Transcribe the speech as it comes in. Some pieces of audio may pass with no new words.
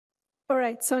All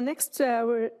right, so next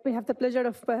we have the pleasure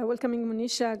of welcoming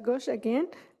Monisha Ghosh again.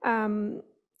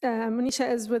 Monisha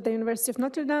is with the University of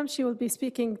Notre Dame. She will be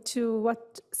speaking to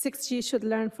what 6G should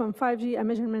learn from 5G, a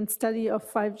measurement study of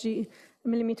 5G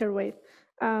millimeter wave.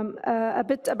 A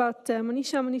bit about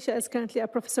Monisha. Monisha is currently a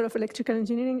professor of electrical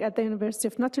engineering at the University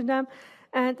of Notre Dame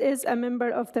and is a member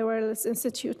of the Wireless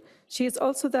Institute. She is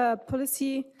also the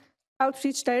policy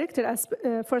outreach director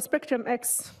for Spectrum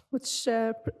X, which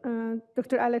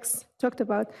Dr. Alex talked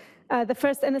about, the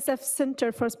first NSF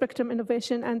Center for Spectrum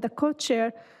Innovation and the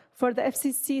co-chair for the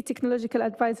FCC Technological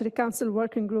Advisory Council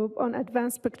Working Group on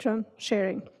Advanced Spectrum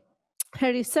Sharing.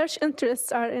 Her research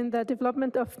interests are in the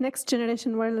development of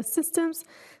next-generation wireless systems,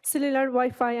 cellular,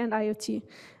 Wi-Fi, and IoT,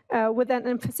 with an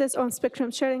emphasis on spectrum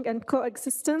sharing and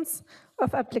coexistence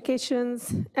of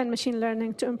applications and machine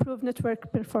learning to improve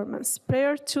network performance.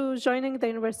 Prior to joining the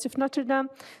University of Notre Dame,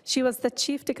 she was the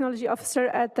Chief Technology Officer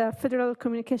at the Federal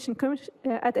Communication Commission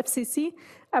at FCC,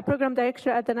 a program director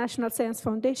at the National Science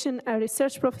Foundation, a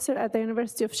research professor at the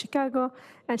University of Chicago,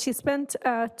 and she spent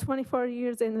 24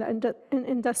 years in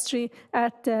industry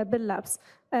at Bell Labs.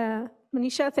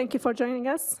 Monisha, thank you for joining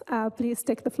us. Please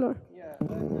take the floor.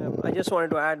 I just wanted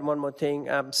to add one more thing.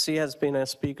 She has been a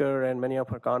speaker in many of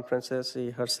her conferences. She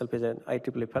herself is an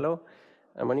IEEE fellow.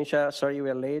 Monisha, sorry we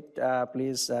are late.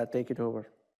 Please take it over.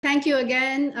 Thank you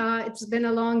again. It's been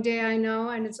a long day, I know,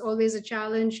 and it's always a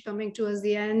challenge coming towards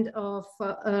the end of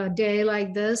a day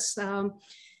like this,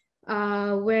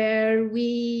 where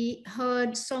we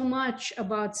heard so much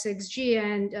about 6G,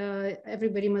 and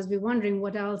everybody must be wondering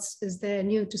what else is there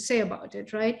new to say about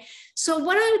it, right? So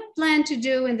what I plan to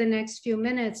do in the next few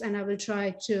minutes, and I will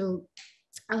try to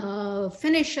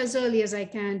finish as early as I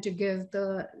can to give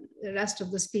the rest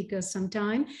of the speakers some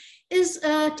time, is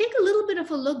take a little bit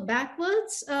of a look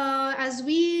backwards as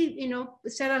we,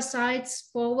 set our sights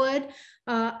forward.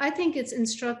 I think it's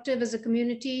instructive as a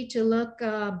community to look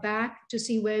back to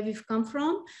see where we've come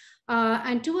from.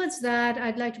 And towards that,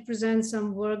 I'd like to present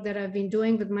some work that I've been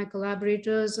doing with my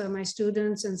collaborators, my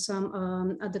students, and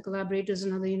some other collaborators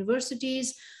in other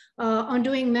universities on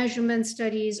doing measurement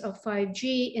studies of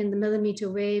 5G in the millimeter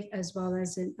wave as well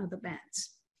as in other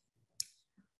bands.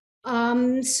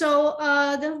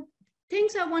 The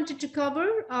things I wanted to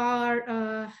cover are,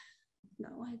 no,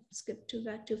 I skipped to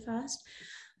that too fast.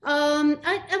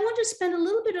 I want to spend a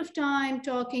little bit of time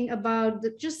talking about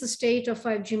just the state of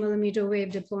 5G millimeter wave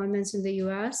deployments in the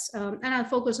US. And I'll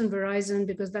focus on Verizon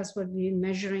because that's what we're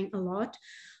measuring a lot.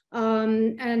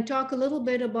 And talk a little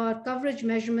bit about coverage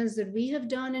measurements that we have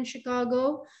done in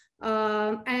Chicago,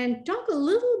 and talk a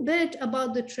little bit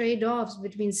about the trade-offs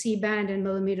between C-band and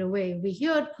millimeter wave. We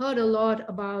heard a lot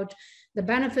about the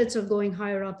benefits of going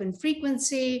higher up in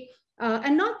frequency,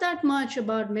 and not that much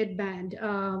about mid-band.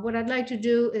 What I'd like to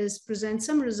do is present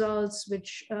some results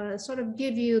which sort of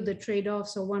give you the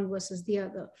trade-offs of one versus the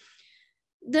other.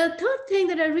 The third thing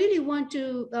that I really want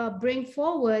to bring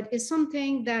forward is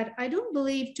something that I don't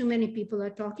believe too many people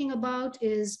are talking about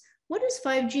is what is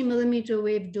 5G millimeter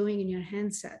wave doing in your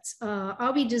handsets?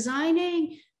 Are we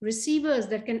designing receivers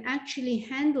that can actually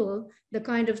handle the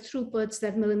kind of throughputs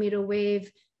that millimeter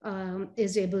wave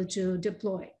is able to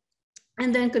deploy?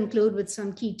 And then conclude with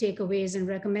some key takeaways and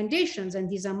recommendations. And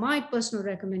these are my personal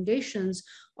recommendations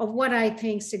of what I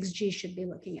think 6G should be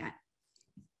looking at.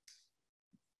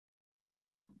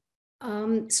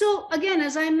 So again,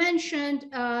 as I mentioned,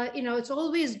 it's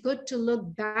always good to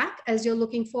look back as you're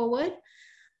looking forward.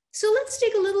 So let's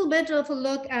take a little bit of a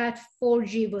look at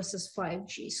 4G versus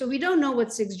 5G. So we don't know what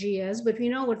 6G is, but we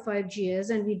know what 5G is,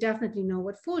 and we definitely know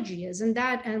what 4G is. And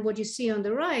what you see on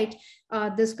the right,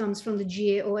 this comes from the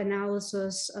GAO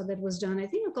analysis that was done, I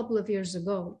think, a couple of years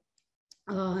ago.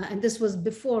 And this was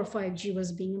before 5G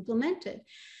was being implemented.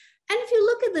 And if you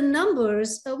look at the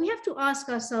numbers, we have to ask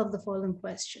ourselves the following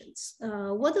questions.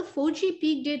 Were the 4G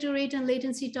peak data rate and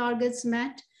latency targets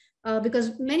met?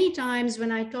 Because many times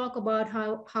when I talk about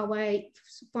how I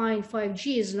find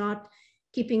 5G is not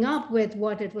keeping up with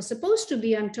what it was supposed to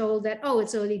be, I'm told that, oh,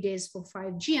 it's early days for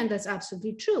 5G, and that's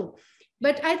absolutely true.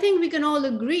 But I think we can all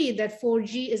agree that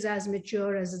 4G is as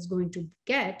mature as it's going to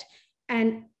get.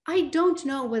 And I don't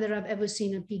know whether I've ever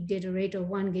seen a peak data rate of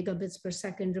 1 gigabits per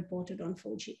second reported on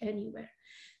 4G anywhere.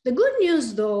 The good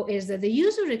news, though, is that the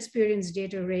user experience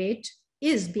data rate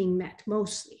is being met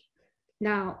mostly.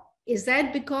 Now, is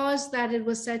that because that it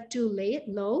was set too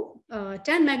low?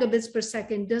 10 megabits per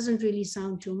second doesn't really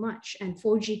sound too much, and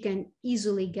 4G can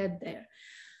easily get there.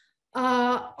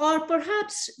 Or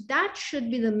perhaps that should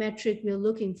be the metric we're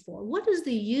looking for. What is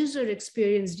the user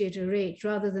experience data rate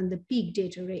rather than the peak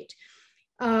data rate?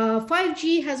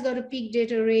 5G has got a peak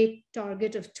data rate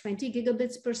target of 20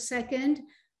 gigabits per second.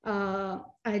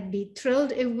 I'd be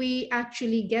thrilled if we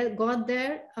actually got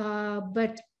there,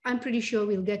 but I'm pretty sure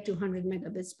we'll get to 100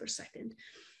 megabits per second.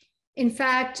 In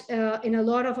fact, in a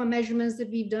lot of our measurements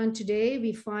that we've done today,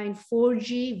 we find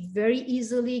 4G very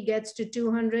easily gets to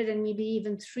 200 and maybe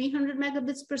even 300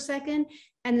 megabits per second.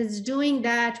 And it's doing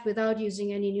that without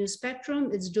using any new spectrum.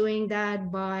 It's doing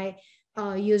that by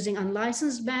using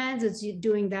unlicensed bands. It's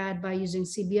doing that by using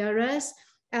CBRS.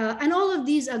 And all of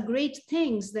these are great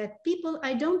things that people,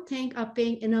 I don't think, are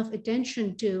paying enough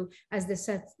attention to as they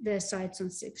set their sights on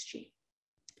 6G.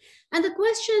 And the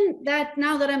question that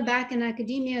now that I'm back in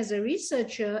academia as a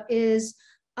researcher is,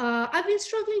 I've been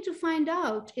struggling to find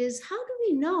out is how do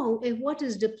we know if what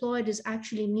is deployed is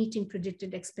actually meeting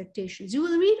predicted expectations? You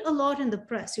will read a lot in the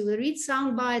press. You will read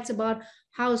sound bites about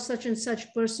how such and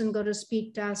such person got a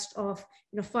speed test of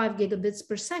 5 gigabits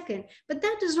per second, but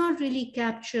that does not really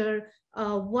capture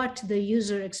what the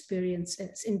user experience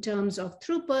is in terms of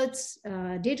throughputs,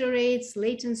 data rates,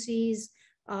 latencies,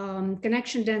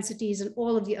 connection densities, and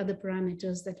all of the other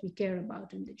parameters that we care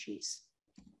about in the Gs.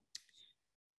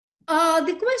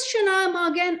 The question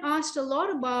I'm again asked a lot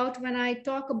about when I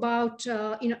talk about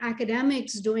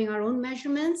academics doing our own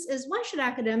measurements is why should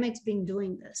academics be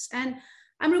doing this? And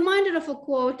I'm reminded of a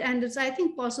quote, and it's I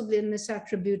think possibly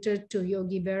misattributed to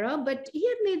Yogi Berra, but he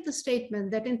had made the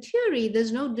statement that in theory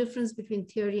there's no difference between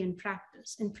theory and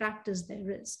practice. In practice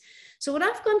there is. So what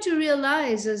I've come to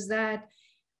realize is that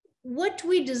what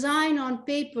we design on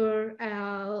paper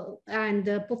and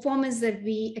the performance that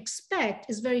we expect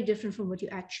is very different from what you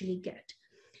actually get.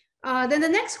 Then the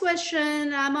next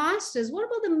question I'm asked is, what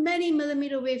about the many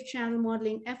millimeter wave channel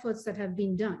modeling efforts that have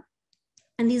been done?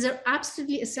 And these are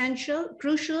absolutely essential,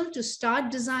 crucial to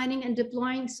start designing and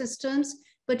deploying systems,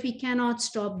 but we cannot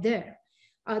stop there.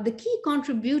 The key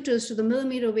contributors to the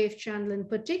millimeter wave channel in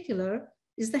particular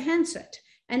is the handset.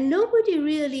 And nobody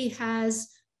really has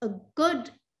a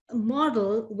good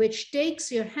model which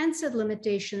takes your handset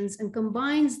limitations and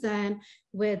combines them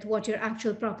with what your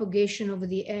actual propagation over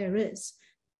the air is.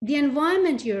 The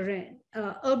environment you're in,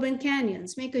 urban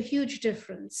canyons make a huge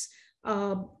difference.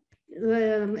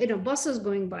 Buses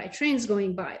going by, trains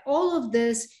going by, all of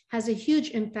this has a huge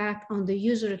impact on the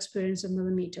user experience of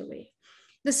millimeter wave.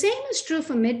 The same is true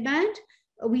for midband.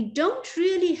 We don't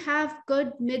really have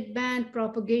good mid-band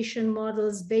propagation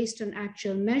models based on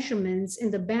actual measurements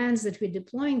in the bands that we're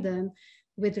deploying them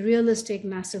with realistic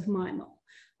massive MIMO.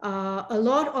 A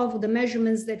lot of the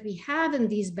measurements that we have in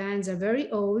these bands are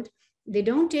very old. They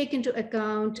don't take into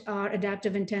account our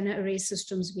adaptive antenna array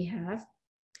systems we have.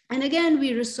 And again,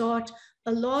 we resort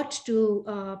a lot to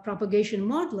propagation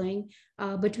modeling,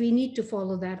 but we need to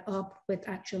follow that up with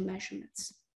actual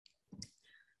measurements.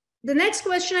 The next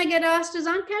question I get asked is,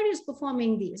 aren't carriers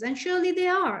performing these? And surely they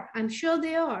are. I'm sure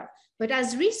they are. But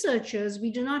as researchers, we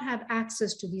do not have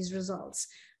access to these results.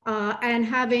 And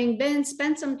having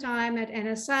spent some time at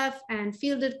NSF and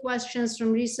fielded questions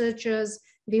from researchers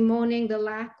bemoaning the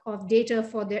lack of data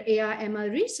for their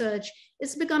AI/ML research,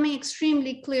 it's becoming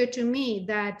extremely clear to me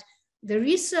that the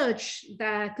research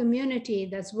community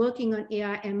that's working on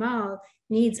AI/ML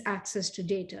needs access to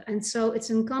data. And so it's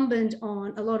incumbent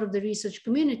on a lot of the research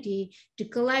community to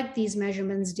collect these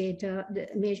measurement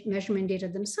data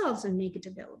themselves and make it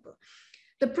available.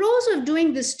 The pros of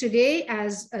doing this today,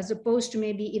 as opposed to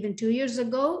maybe even 2 years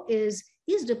ago, is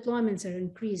these deployments are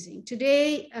increasing.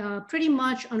 Today, pretty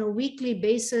much on a weekly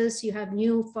basis, you have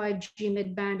new 5G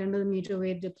midband and millimeter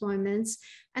wave deployments.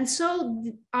 And so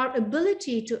our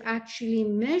ability to actually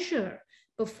measure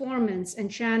performance and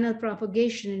channel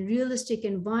propagation in realistic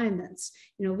environments.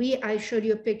 I showed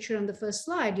you a picture on the first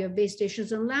slide. You have base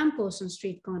stations on lampposts on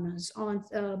street corners, on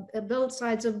both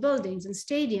sides of buildings and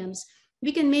stadiums.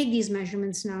 We can make these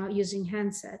measurements now using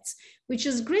handsets, which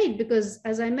is great because,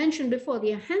 as I mentioned before,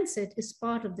 the handset is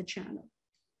part of the channel.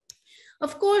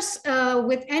 Of course,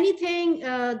 with anything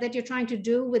that you're trying to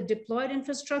do with deployed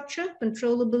infrastructure,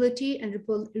 controllability and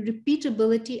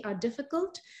repeatability are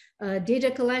difficult. Data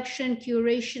collection,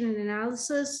 curation, and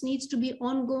analysis needs to be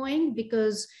ongoing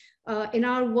because in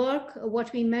our work,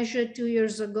 what we measured 2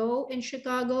 years ago in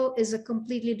Chicago is a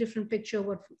completely different picture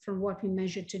from what we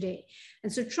measured today.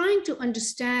 And so trying to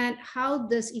understand how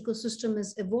this ecosystem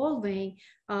is evolving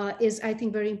is, I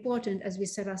think, very important as we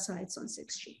set our sights on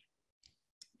 6G.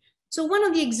 So one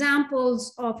of the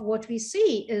examples of what we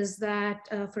see is that,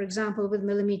 for example, with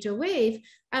millimeter wave,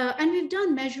 and we've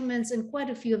done measurements in quite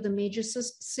a few of the major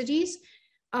cities,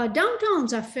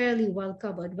 downtowns are fairly well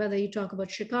covered, whether you talk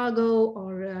about Chicago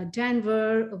or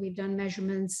Denver, or we've done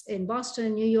measurements in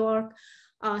Boston, New York.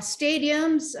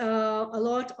 Stadiums, a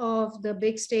lot of the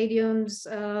big stadiums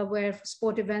where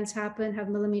sport events happen have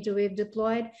millimeter wave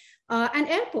deployed, and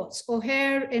airports.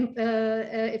 O'Hare,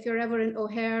 if you're ever in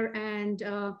O'Hare, and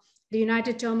the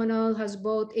United Terminal has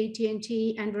both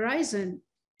AT&T and Verizon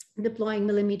deploying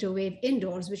millimeter wave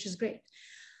indoors, which is great.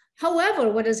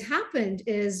 However, what has happened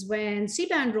is when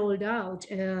C-band rolled out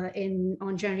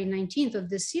on January 19th of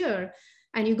this year,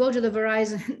 and you go to the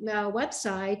Verizon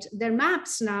website, their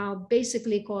maps now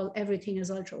basically call everything as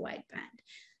ultra wideband.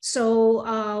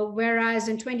 So whereas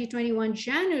in 2021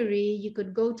 January, you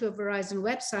could go to a Verizon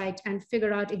website and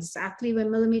figure out exactly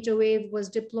when millimeter wave was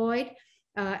deployed.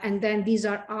 And then these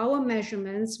are our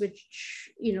measurements, which,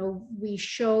 we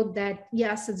showed that,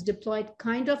 yes, it's deployed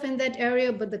kind of in that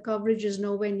area, but the coverage is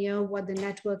nowhere near what the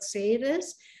networks say it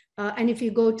is. And if you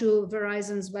go to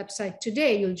Verizon's website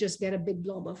today, you'll just get a big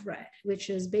blob of red, which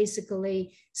is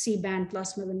basically C-band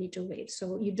plus millimeter wave.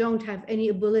 So you don't have any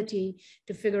ability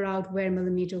to figure out where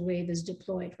millimeter wave is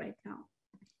deployed right now.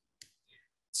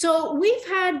 So we've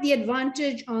had the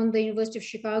advantage on the University of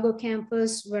Chicago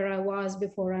campus, where I was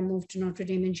before I moved to Notre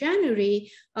Dame in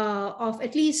January, of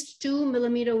at least 2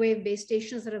 millimeter wave base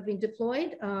stations that have been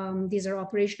deployed. These are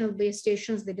operational base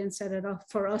stations. They didn't set it up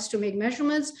for us to make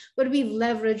measurements, but we've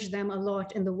leveraged them a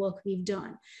lot in the work we've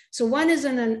done. So one is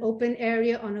in an open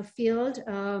area on a field,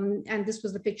 and this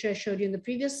was the picture I showed you in the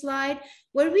previous slide,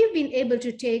 where we've been able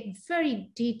to take very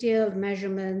detailed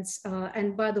measurements.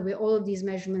 And by the way, all of these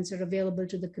measurements are available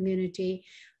to the community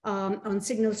on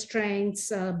signal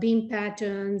strengths, beam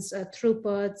patterns,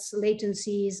 throughputs,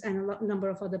 latencies, and a number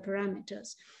of other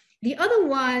parameters. The other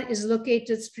one is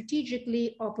located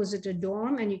strategically opposite a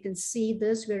dorm, and you can see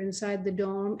this, we're inside the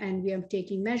dorm and we are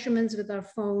taking measurements with our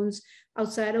phones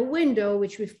outside a window,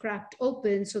 which we've cracked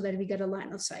open so that we get a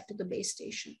line of sight to the base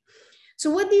station. So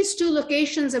what these two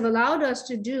locations have allowed us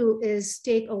to do is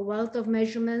take a wealth of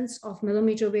measurements of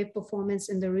millimeter wave performance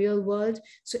in the real world.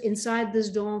 So inside this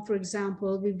dorm, for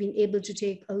example, we've been able to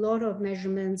take a lot of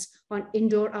measurements on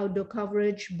indoor-outdoor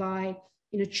coverage by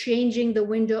changing the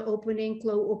window opening,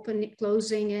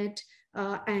 closing it,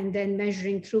 and then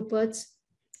measuring throughputs.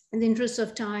 In the interest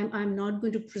of time, I'm not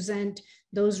going to present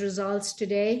those results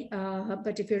today,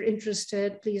 but if you're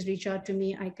interested, please reach out to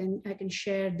me. I can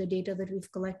share the data that we've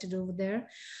collected over there.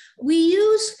 We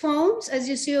use phones, as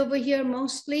you see over here,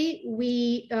 mostly.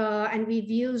 And we've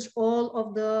used all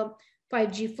of the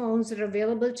 5G phones that are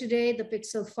available today. The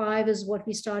Pixel 5 is what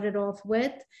we started off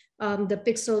with. The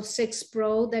Pixel 6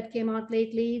 Pro that came out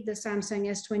lately, the Samsung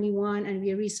S21, and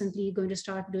we're recently going to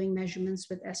start doing measurements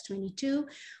with S22.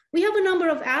 We have a number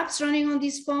of apps running on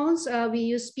these phones. We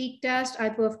use speed test,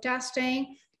 IPOF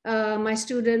testing. My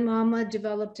student, Mohammed,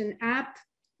 developed an app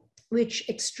which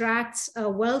extracts a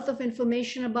wealth of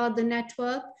information about the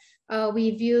network.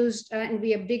 We've used, and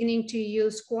we are beginning to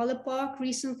use QualiPark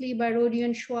recently by Rodi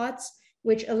and Schwartz,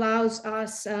 which allows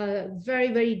us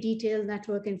very, very detailed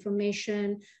network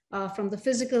information from the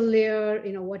physical layer,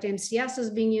 what MCS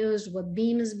is being used, what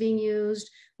beam is being used,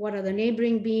 what are the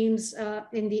neighboring beams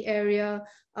in the area,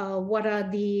 what are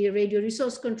the radio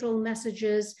resource control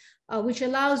messages, which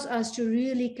allows us to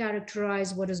really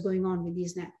characterize what is going on with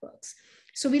these networks.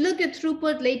 So we look at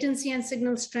throughput, latency, and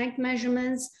signal strength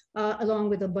measurements, along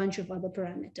with a bunch of other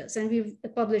parameters. And we've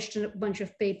published a bunch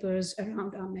of papers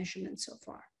around our measurements so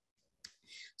far.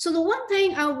 So the one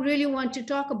thing I really want to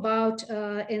talk about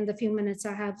in the few minutes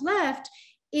I have left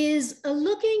is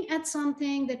looking at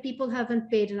something that people haven't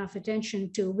paid enough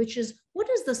attention to, which is what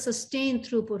is the sustained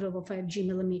throughput of a 5G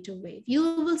millimeter wave? You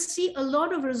will see a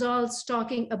lot of results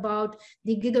talking about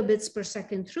the gigabits per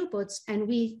second throughputs, and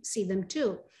we see them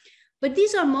too. But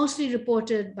these are mostly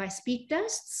reported by speed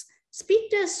tests. Speed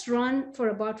tests run for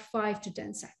about 5 to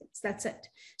 10 seconds. That's it.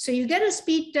 So you get a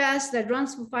speed test that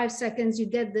runs for 5 seconds, you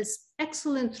get this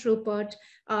excellent throughput,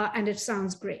 and it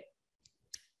sounds great.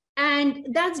 And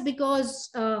that's because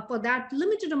for that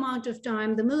limited amount of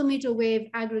time, the millimeter wave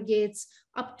aggregates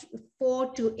up to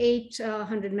 400 to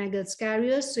 800 megahertz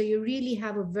carriers. So you really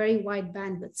have a very wide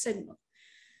bandwidth signal.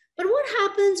 But what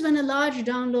happens when a large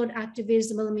download activates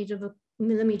the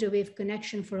millimeter wave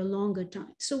connection for a longer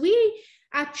time? So we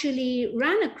actually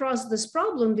ran across this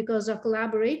problem because our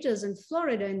collaborators in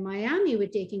Florida and Miami were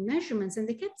taking measurements, and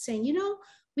they kept saying,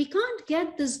 we can't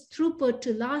get this throughput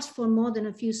to last for more than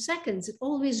a few seconds. It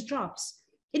always drops.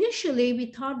 Initially, we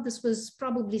thought this was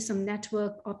probably some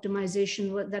network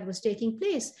optimization that was taking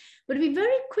place, but we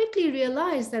very quickly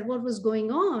realized that what was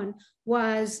going on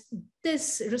was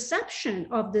this reception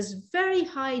of this very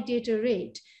high data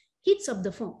rate heats up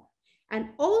the phone,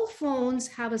 and all phones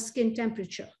have a skin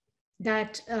temperature.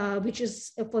 that, which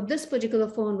is for this particular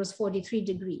phone was 43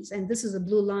 degrees. And this is the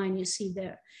blue line you see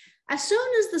there. As soon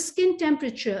as the skin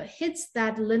temperature hits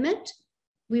that limit,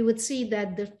 we would see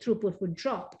that the throughput would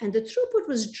drop. And the throughput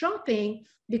was dropping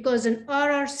because an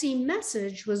RRC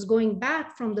message was going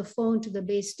back from the phone to the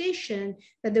base station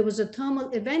that there was a thermal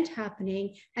event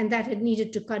happening and that it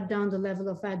needed to cut down the level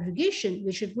of aggregation,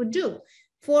 which it would do.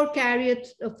 Four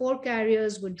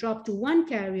carriers would drop to one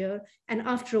carrier, and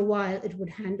after a while, it would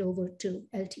hand over to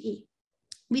LTE.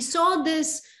 We saw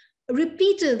this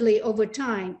repeatedly over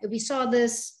time. We saw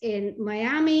this in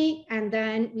Miami, and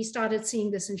then we started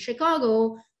seeing this in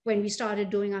Chicago when we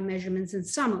started doing our measurements in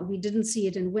summer. We didn't see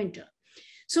it in winter.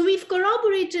 So we've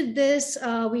corroborated this.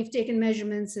 We've taken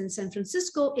measurements in San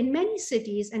Francisco, in many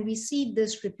cities, and we see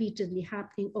this repeatedly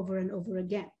happening over and over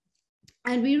again.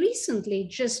 And we recently,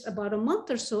 just about a month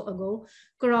or so ago,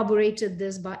 corroborated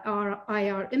this by our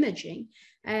IR imaging.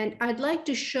 And I'd like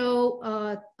to show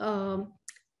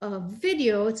a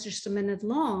video, it's just a minute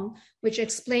long, which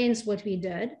explains what we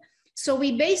did. So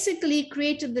we basically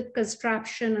created the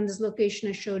contraption on this location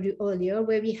I showed you earlier,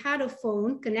 where we had a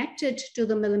phone connected to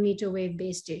the mmWave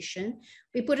base station.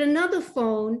 We put another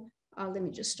phone, let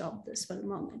me just stop this for a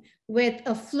moment, with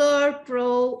a FLIR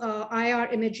Pro IR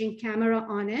imaging camera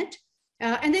on it.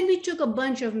 And then we took a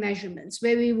bunch of measurements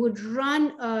where we would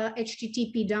run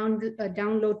HTTP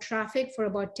download traffic for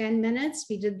about 10 minutes.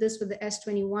 We did this with the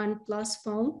S21 Plus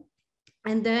phone.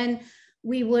 And then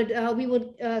we would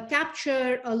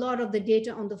capture a lot of the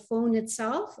data on the phone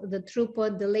itself, the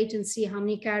throughput, the latency, how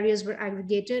many carriers were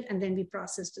aggregated, and then we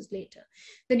processed this later.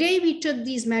 The day we took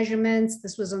these measurements,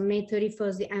 this was on May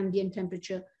 31st, the ambient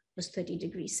temperature was 30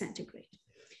 degrees centigrade.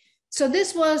 So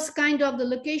this was kind of the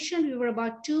location. We were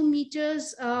about 2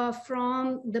 meters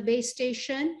from the base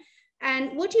station.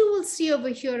 And what you will see over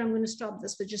here, I'm going to stop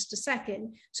this for just a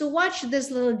second. So watch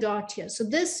this little dot here. So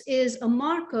this is a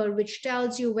marker which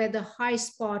tells you where the high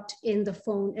spot in the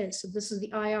phone is. So this is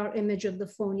the IR image of the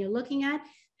phone you're looking at.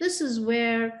 This is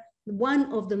where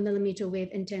one of the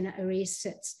mmWave antenna arrays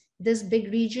sits. This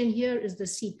big region here is the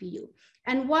CPU.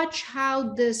 And watch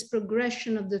how this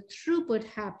progression of the throughput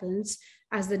happens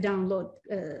as the download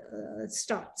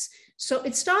starts. So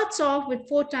it starts off with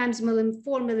 4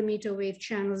 mmWave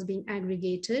channels being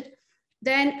aggregated.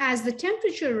 Then as the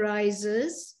temperature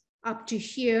rises up to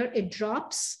here, it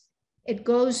drops. It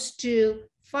goes to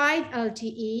 5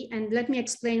 LTE. And let me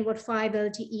explain what 5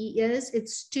 LTE is.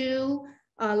 It's 2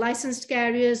 licensed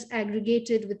carriers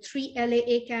aggregated with 3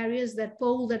 LAA carriers. That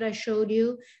pole that I showed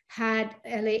you had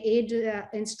LAA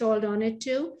installed on it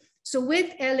too. So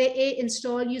with LAA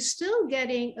installed, you're still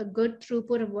getting a good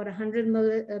throughput of about 100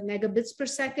 megabits per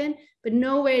second, but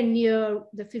nowhere near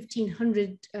the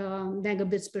 1500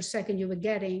 megabits per second you were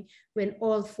getting when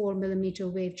all 4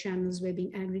 mmWave channels were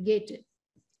being aggregated.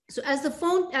 So as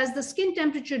the skin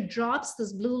temperature drops,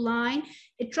 this blue line,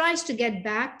 it tries to get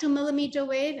back to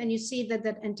mmWave, and you see that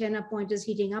that antenna point is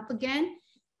heating up again.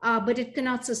 But it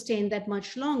cannot sustain that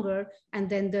much longer. And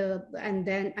then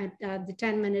at the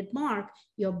 10-minute mark,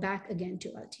 you're back again to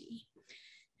LTE.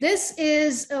 This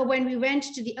is when we went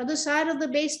to the other side of the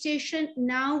base station.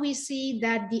 Now we see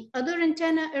that the other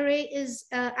antenna array is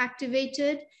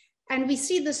activated, and we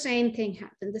see the same thing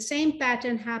happen. The same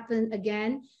pattern happened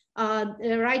again.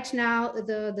 Right now,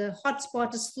 the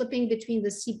hotspot is flipping between the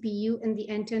CPU and the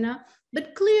antenna,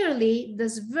 but clearly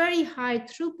this very high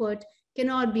throughput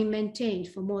cannot be maintained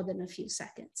for more than a few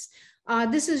seconds.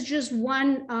 This is just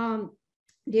one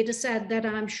data set that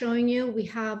I'm showing you. We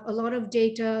have a lot of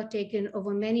data taken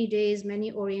over many days,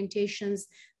 many orientations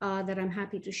that I'm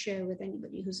happy to share with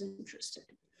anybody who's interested.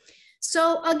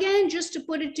 So again, just to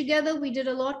put it together, we did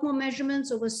a lot more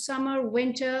measurements over summer,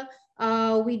 winter.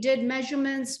 We did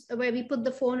measurements where we put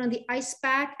the phone on the ice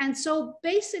pack. And so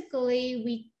basically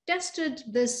we tested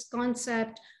this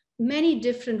concept many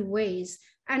different ways.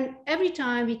 And every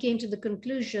time we came to the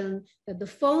conclusion that the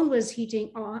phone was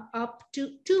heating up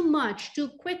too much, too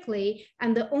quickly,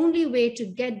 and the only way to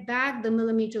get back the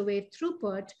mmWave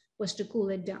throughput was to cool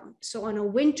it down. So on a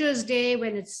winter's day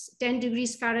when it's 10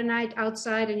 degrees Fahrenheit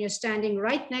outside and you're standing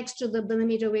right next to the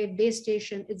mmWave base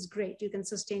station, it's great. You can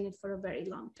sustain it for a very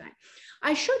long time.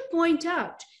 I should point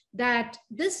out that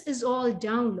this is all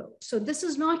download. So this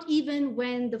is not even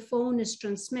when the phone is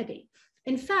transmitting.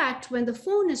 In fact, when the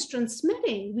phone is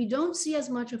transmitting, we don't see as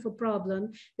much of a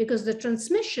problem because the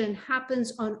transmission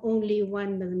happens on only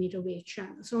 1 mmWave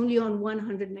channel, so only on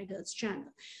 100 megahertz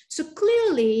channel. So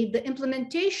clearly the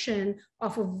implementation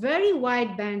of a very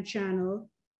wide band channel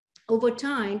over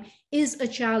time is a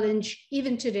challenge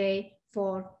even today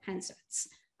for handsets.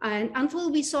 And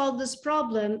until we solve this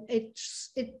problem,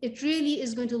 it really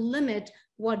is going to limit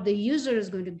what the user is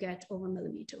going to get over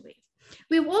millimeter wave.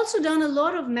 We've also done a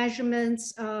lot of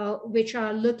measurements which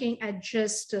are looking at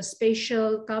just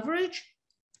spatial coverage.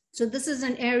 So this is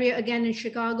an area, again, in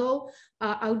Chicago,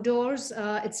 outdoors.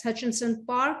 It's Hutchinson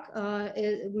Park.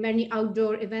 Many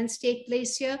outdoor events take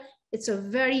place here. It's a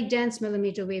very dense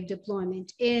millimeter wave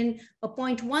deployment. In a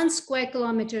 0.1 square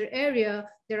kilometer area,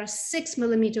 there are 6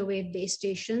 millimeter wave base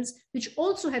stations, which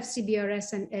also have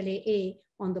CBRS and LAA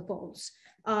on the poles.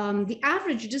 The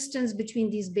average distance between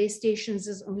these base stations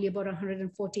is only about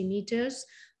 140 meters.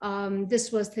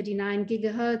 This was 39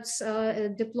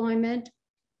 gigahertz deployment.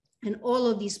 And all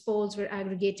of these poles were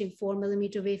aggregating 4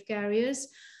 millimeter wave carriers.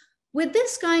 With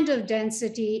this kind of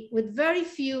density, with very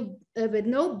few, with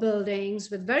no buildings,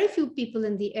 with very few people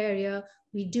in the area,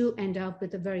 we do end up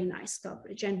with a very nice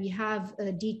coverage. And we have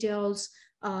details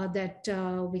that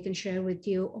we can share with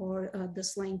you, or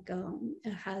this link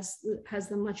has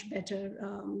the much better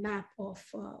map of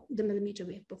the millimeter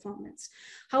wave performance.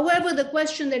 However, the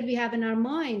question that we have in our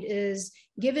mind is,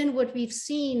 given what we've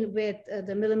seen with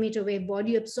the millimeter wave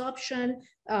body absorption,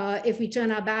 if we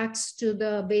turn our backs to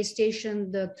the base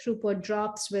station, the throughput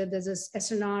drops where there's this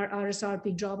SNR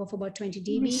RSRP drop of about 20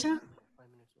 dB. Nisha,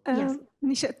 Yes.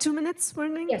 Nisha, 2 minutes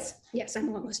warning? Yes,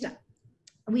 I'm almost done.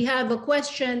 We have a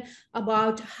question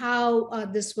about how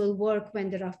this will work when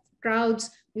there are crowds.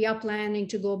 We are planning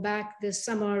to go back this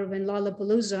summer when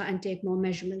Lollapalooza and take more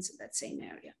measurements in that same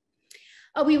area.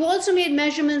 We've also made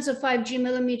measurements of 5G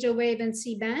millimeter wave and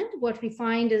C-band. What we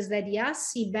find is that, yes,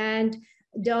 C-band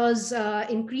does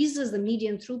increases the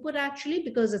median throughput actually,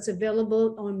 because it's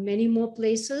available on many more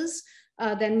places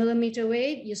than millimeter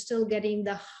wave. You're still getting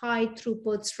the high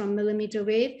throughputs from millimeter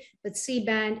wave, but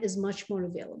C-band is much more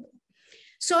available.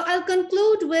 So I'll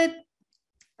conclude with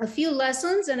a few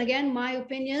lessons, and again, my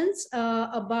opinions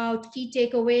about key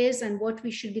takeaways and what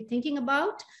we should be thinking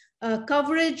about.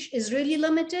 Coverage is really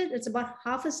limited. It's about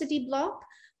half a city block.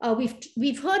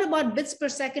 We've heard about bits per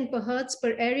second per hertz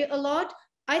per area a lot.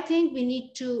 I think we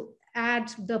need to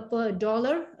add the per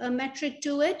dollar metric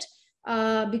to it,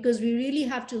 because we really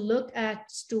have to look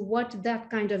at to what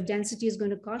that kind of density is going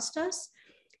to cost us.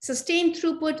 Sustained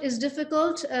throughput is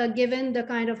difficult given the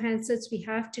kind of handsets we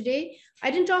have today.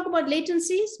 I didn't talk about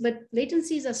latencies, but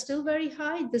latencies are still very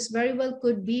high. This very well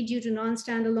could be due to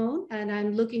non-standalone, and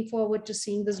I'm looking forward to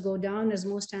seeing this go down as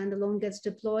more standalone gets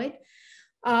deployed.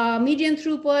 Median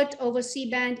throughput over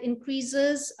C-band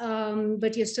increases,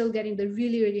 but you're still getting the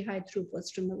really, really high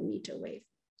throughputs to millimeter wave.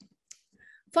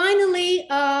 Finally,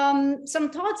 some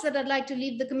thoughts that I'd like to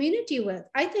leave the community with.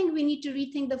 I think we need to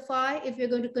rethink the PHY if we're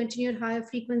going to continue at higher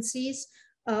frequencies.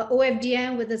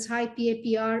 OFDM with its high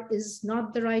PAPR is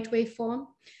not the right waveform.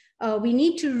 We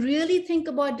need to really think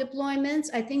about deployments.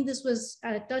 I think this was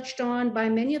touched on by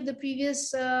many of the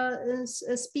previous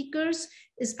speakers.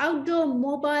 Is outdoor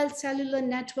mobile cellular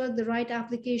network the right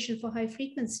application for high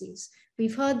frequencies?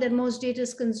 We've heard that most data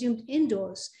is consumed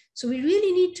indoors. So we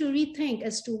really need to rethink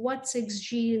as to what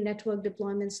 6G network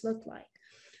deployments look like.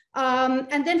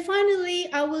 And then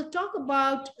finally, I will talk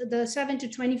about the 7 to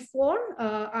 24.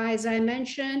 As I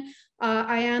mentioned,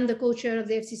 I am the co-chair of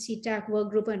the FCC TAC Work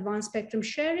Group on Advanced Spectrum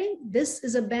Sharing. This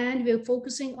is a band we're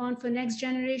focusing on for next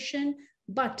generation,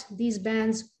 but these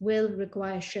bands will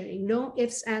require sharing. No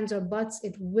ifs, ands, or buts,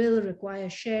 it will require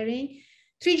sharing.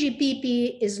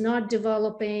 3GPP is not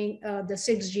developing the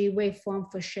 6G waveform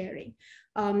for sharing.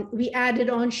 We added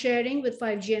on sharing with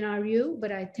 5G and RU,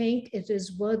 but I think it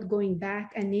is worth going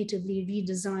back and natively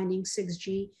redesigning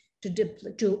 6G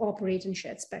to operate in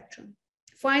shared spectrum.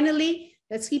 Finally,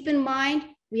 let's keep in mind,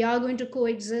 we are going to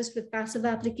coexist with passive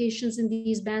applications in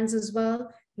these bands as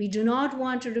well. We do not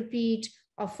want to repeat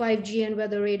of 5G and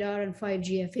weather radar and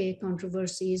 5G FA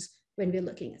controversies when we're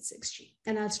looking at 6G.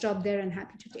 And I'll stop there and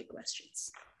happy to take questions.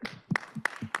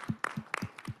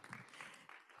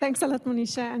 Thanks a lot,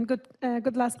 Monisha, and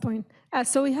good last point.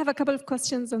 So we have a couple of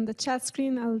questions on the chat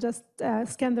screen. I'll just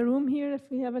scan the room here if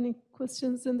we have any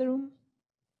questions in the room.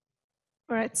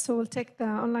 All right, so we'll take the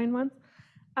online one.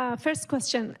 First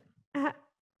question,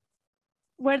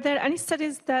 were there any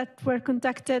studies that were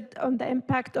conducted on the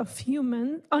impact of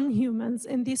on humans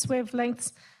in these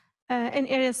wavelengths in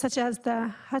areas such as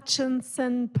the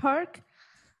Hutchinson Park?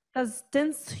 Does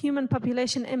dense human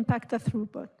population impact the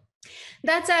throughput?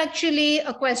 That's actually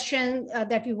a question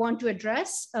that we want to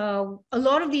address. A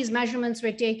lot of these measurements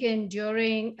were taken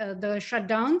during the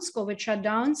shutdowns, COVID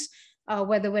shutdowns,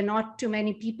 where there were not too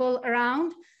many people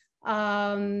around.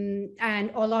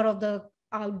 And a lot of the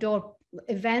outdoor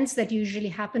events that usually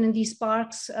happen in these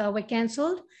parks were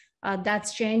canceled.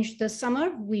 That's changed this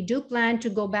summer. We do plan to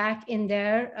go back in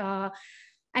there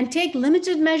and take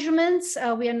limited measurements.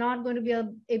 We are not going to be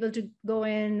able to go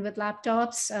in with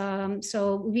laptops.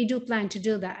 So we do plan to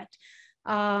do that.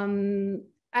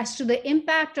 As to the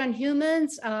impact on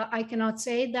humans, I cannot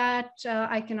say that.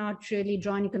 I cannot really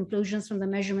draw any conclusions from the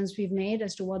measurements we've made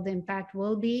as to what the impact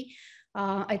will be.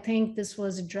 I think this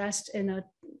was addressed in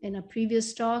a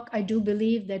previous talk. I do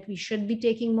believe that we should be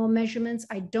taking more measurements.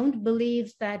 I don't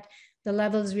believe that the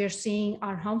levels we are seeing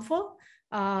are harmful.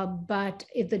 But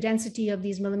if the density of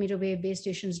these millimeter wave base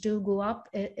stations do go up,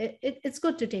 it's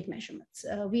good to take measurements.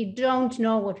 We don't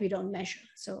know what we don't measure.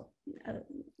 So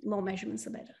more measurements, the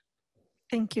better.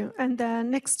 Thank you. And the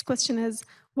next question is,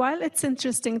 while it's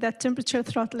interesting that temperature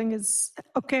throttling is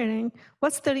occurring,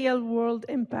 what's the real world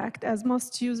impact, as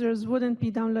most users wouldn't be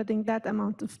downloading that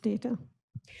amount of data?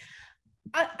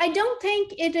 I don't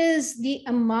think it is the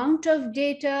amount of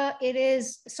data. It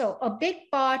is, so a big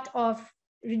part of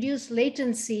reduced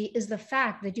latency is the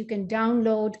fact that you can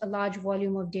download a large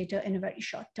volume of data in a very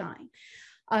short time.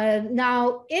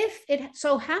 Now, if it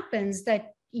so happens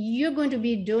that you're going to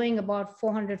be doing about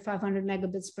 400, 500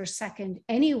 megabits per second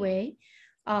anyway,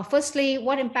 firstly,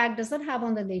 what impact does that have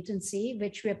on the latency,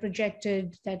 which we are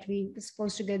projected that we are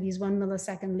supposed to get these 1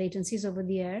 millisecond latencies over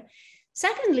the air.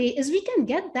 Secondly, is we can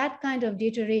get that kind of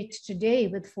data rate today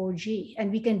with 4G,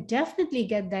 and we can definitely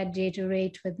get that data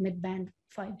rate with mid-band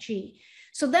 5G.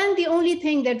 So then the only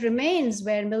thing that remains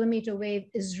where millimeter wave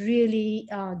is really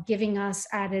giving us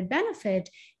added benefit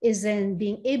is in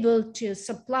being able to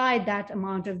supply that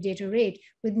amount of data rate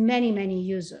with many, many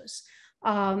users.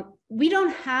 We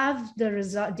don't have the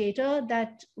result data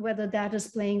that whether that is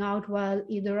playing out well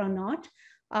either or not.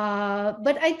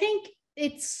 But I think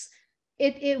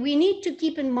we need to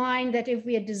keep in mind that if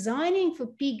we are designing for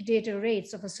peak data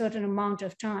rates of a certain amount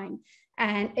of time,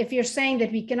 and if you're saying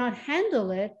that we cannot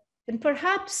handle it, then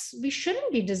perhaps we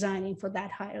shouldn't be designing for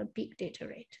that higher peak data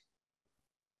rate.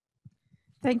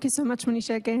 Thank you so much,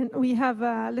 Monisha. Again, we have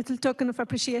a little token of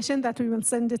appreciation that we will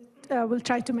send it, we'll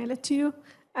try to mail it to you.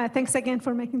 Thanks again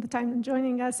for making the time and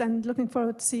joining us, and looking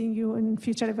forward to seeing you in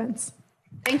future events.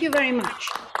 Thank you very much.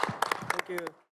 Thank you.